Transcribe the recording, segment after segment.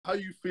How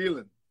you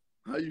feeling?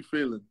 How you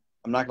feeling?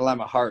 I'm not gonna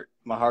lie,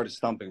 my heart is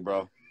thumping,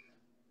 bro.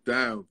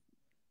 Damn.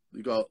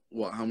 You got,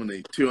 what, how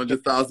many?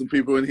 200,000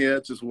 people in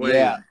here just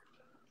waiting. Yeah.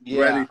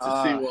 Ready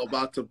to see what's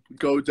about to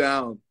go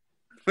down.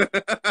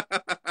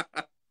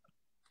 That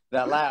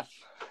laugh.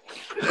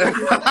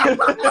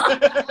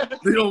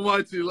 The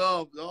almighty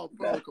laugh. Oh,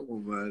 bro, come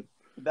on, man.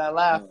 That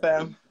laugh,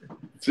 fam.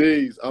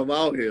 Jeez, I'm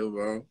out here,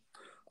 bro.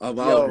 I'm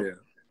out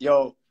here.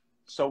 Yo,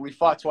 so we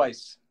fought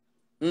twice.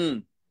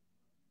 I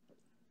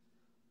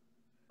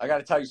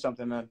gotta tell you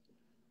something, man.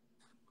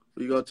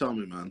 What you gotta tell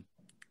me, man?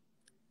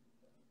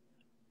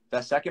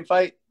 That second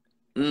fight,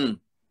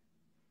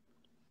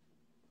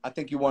 I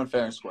think you won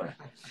fair and square.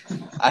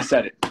 I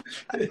said it.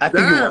 I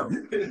think you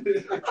won.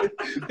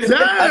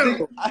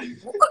 Damn!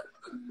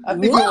 I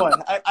think you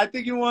won. I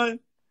think you won,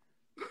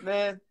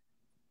 man.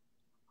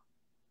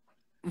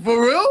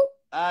 For real?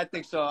 I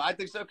think so.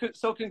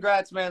 So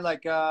congrats, man.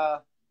 Like,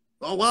 oh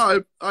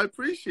wow, I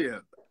appreciate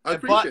it. I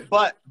appreciate it.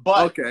 But.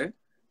 Okay.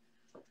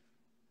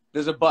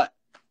 There's a but.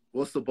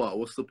 What's the but?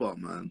 What's the but,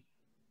 man?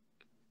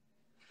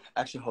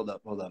 Actually, hold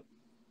up. I'm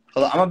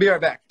gonna be right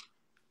back.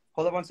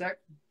 Hold up one sec.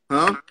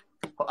 Huh?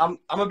 I'm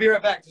gonna be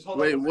right back. Just hold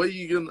on. Wait, what are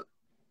you gonna?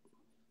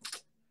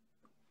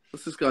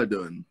 What's this guy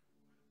doing?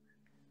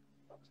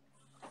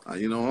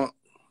 You know what?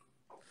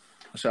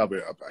 I shall be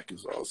right back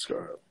as well.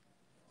 Screw it.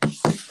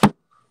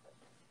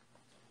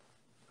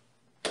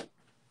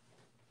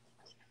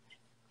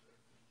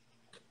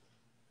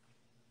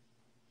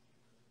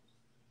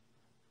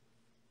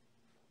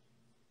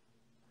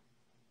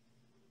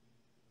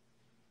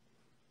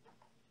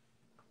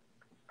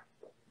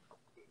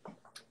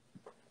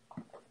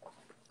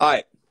 All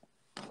right,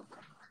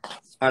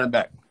 I'm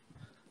back.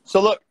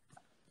 So look.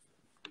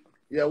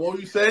 Yeah, what were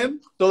you saying?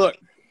 So look.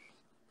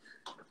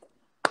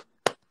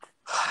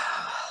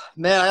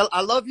 Man,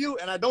 I love you,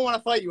 and I don't want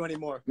to fight you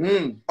anymore.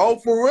 Oh,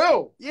 for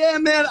real? Yeah,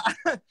 man.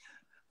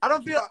 I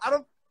don't feel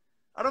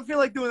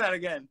like doing that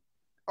again.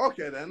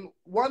 Okay, then.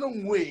 Why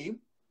don't we,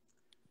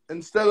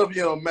 instead of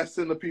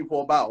messing the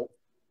people about,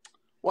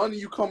 why don't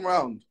you come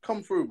round?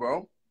 Come through,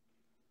 bro.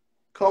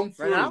 Come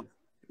through. Right now?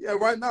 Yeah,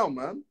 right now,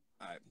 man.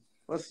 All right.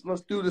 Let's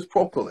do this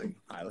properly.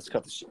 All right, let's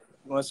cut this shit.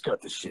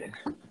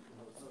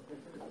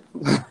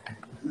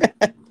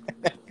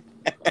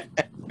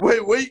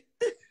 Wait.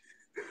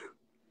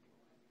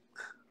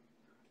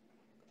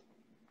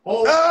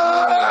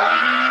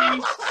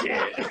 Oh,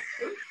 shit.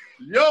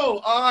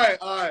 Yo, all right.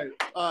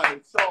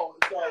 So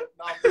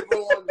now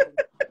people wondering,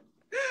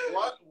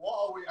 what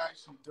are we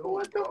actually doing?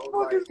 What the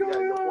fuck is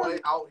going on? Way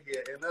out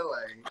here in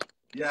LA.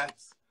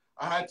 Yes,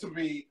 I had to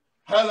be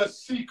hella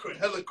secret,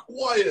 hella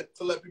quiet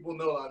to let people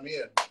know I'm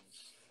here.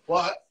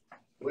 But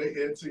we're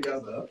here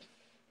together.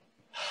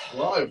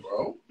 Why,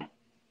 bro?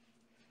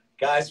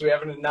 Guys, we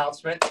have an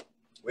announcement.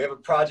 We have a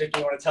project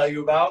we want to tell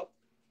you about.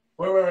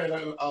 Wait. All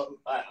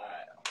right.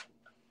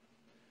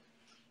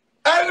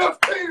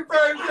 NFT,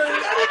 baby!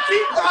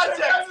 NFT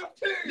project!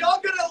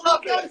 Y'all gonna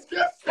love it!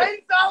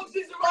 10,000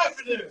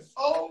 subscribers!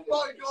 Oh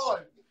my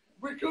god!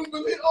 We couldn't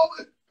believe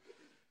it!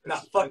 Nah,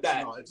 fuck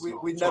that.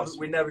 We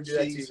never do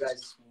that to you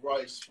guys.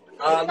 Christ.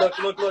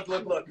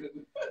 Look.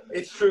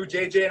 It's true.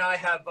 JJ and I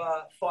have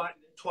fought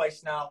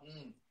twice now.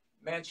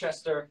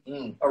 Manchester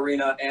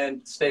Arena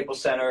and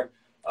Staples Center.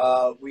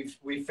 We've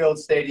filled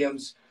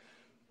stadiums.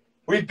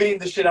 We've beaten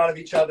the shit out of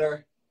each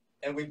other,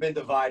 and we've been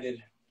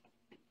divided.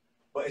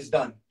 But it's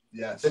done.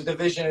 Yes. The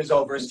division is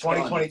over. It's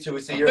 2022.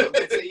 It's a year.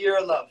 It's a year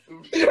of love.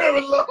 It's a year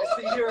of love. It's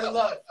a year of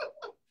love,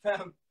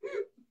 fam.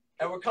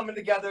 And we're coming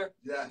together.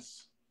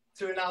 Yes.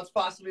 To announce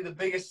possibly the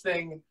biggest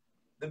thing,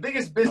 the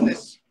biggest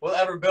business we'll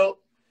ever build.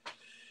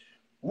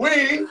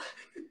 We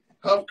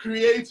have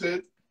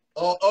created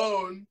our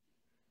own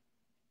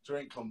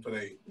drink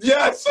company.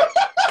 Yes.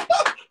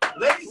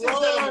 Ladies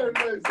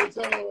and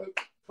gentlemen,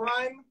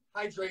 Prime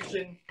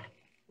Hydration.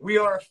 We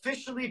are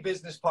officially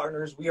business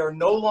partners. We are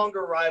no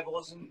longer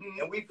rivals, and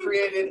we've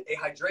created a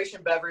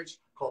hydration beverage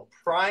called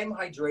Prime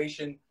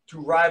Hydration to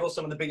rival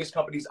some of the biggest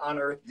companies on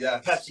earth.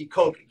 Yes. Pepsi,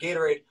 Coke,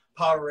 Gatorade,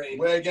 Powerade.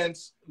 We're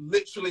against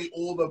literally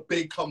all the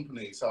big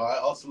companies. All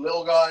right, us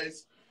little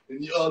guys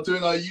and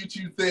doing our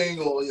YouTube thing,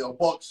 or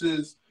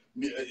boxers,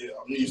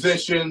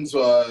 musicians,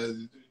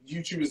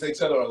 YouTubers,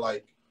 etc.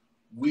 Like,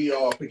 we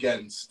are up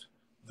against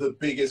the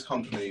biggest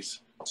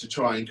companies to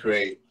try and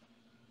try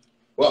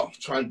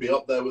and be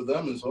up there with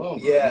them as well.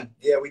 Man.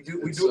 Yeah, we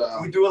do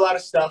a lot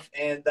of stuff,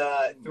 and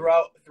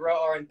throughout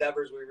our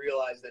endeavors, we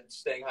realized that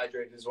staying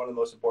hydrated is one of the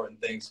most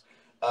important things.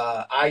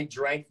 I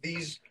drank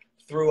these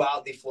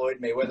throughout the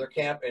Floyd Mayweather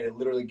camp, and it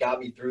literally got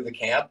me through the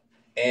camp.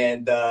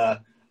 And I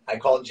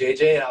called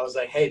JJ, and I was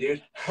like, "Hey,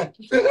 dude, I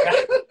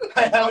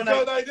have an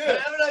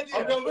idea.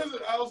 I'm gonna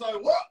visit." I was like,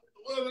 "What?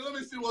 Well, let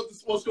me see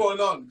what's going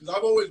on," because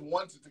I've always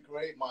wanted to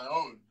create my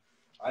own.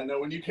 I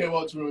know when you came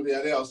up to me with the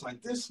idea, I was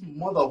like, this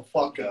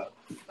motherfucker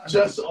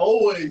just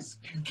always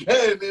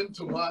getting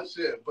into my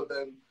shit. But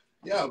then,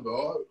 yeah,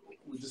 bro,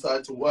 we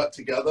decided to work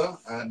together,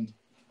 and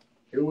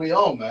here we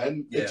are,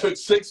 man. Yeah. It took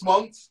 6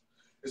 months.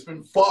 It's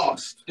been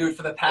fast. Dude,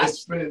 for the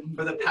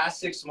past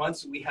 6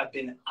 months, we have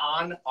been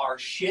on our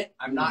shit.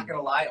 I'm not going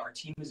to lie. Our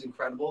team is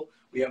incredible.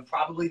 We have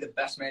probably the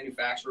best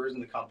manufacturers in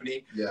the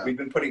company. Yeah. We've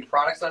been putting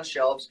products on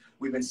shelves.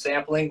 We've been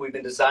sampling. We've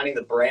been designing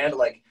the brand.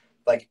 Like,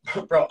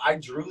 bro, I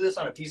drew this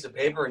on a piece of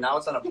paper, and now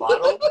it's on a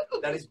bottle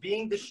that is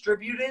being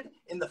distributed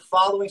in the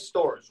following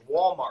stores: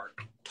 Walmart,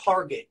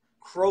 Target,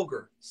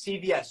 Kroger,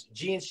 CVS,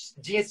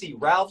 GNC,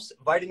 Ralph's,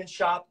 Vitamin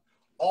Shop,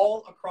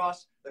 all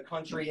across the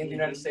country in the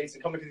United States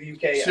and coming to the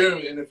UK. Soon,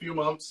 in a few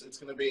months, it's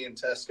going to be in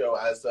Tesco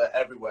as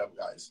everywhere,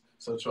 guys.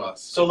 So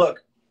trust. So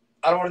look,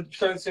 I don't want to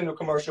turn this into a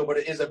commercial, but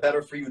it is a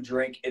better for you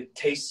drink. It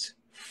tastes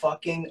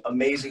fucking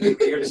amazing. You're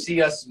going to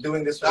see us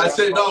doing this. I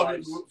say no,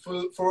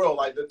 for real.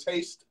 Like, the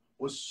taste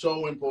was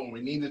so important.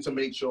 We needed to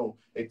make sure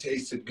it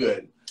tasted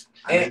good.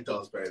 And it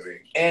does,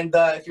 baby. And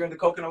if you're into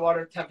coconut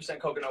water, 10%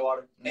 coconut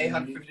water,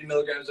 850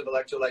 milligrams of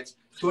electrolytes,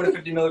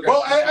 250 milligrams.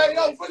 Bro, hey,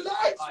 yo,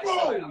 relax, bro.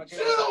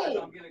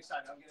 I'm getting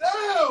excited.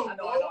 Damn, I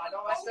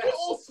know my stats. Don't get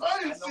all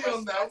sciencey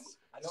on that.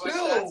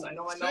 I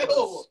know my numbers.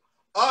 All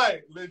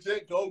right,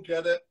 legit, go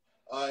get it.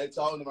 It's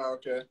out in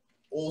America,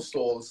 all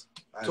stores.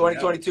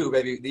 2022,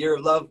 baby, the year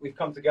of love. We've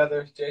come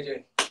together.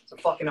 JJ, it's a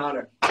fucking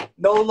honor.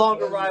 No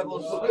longer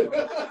rivals,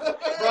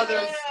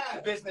 brothers,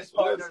 business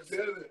partners.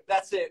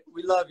 That's it.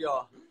 We love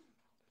y'all.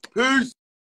 Peace.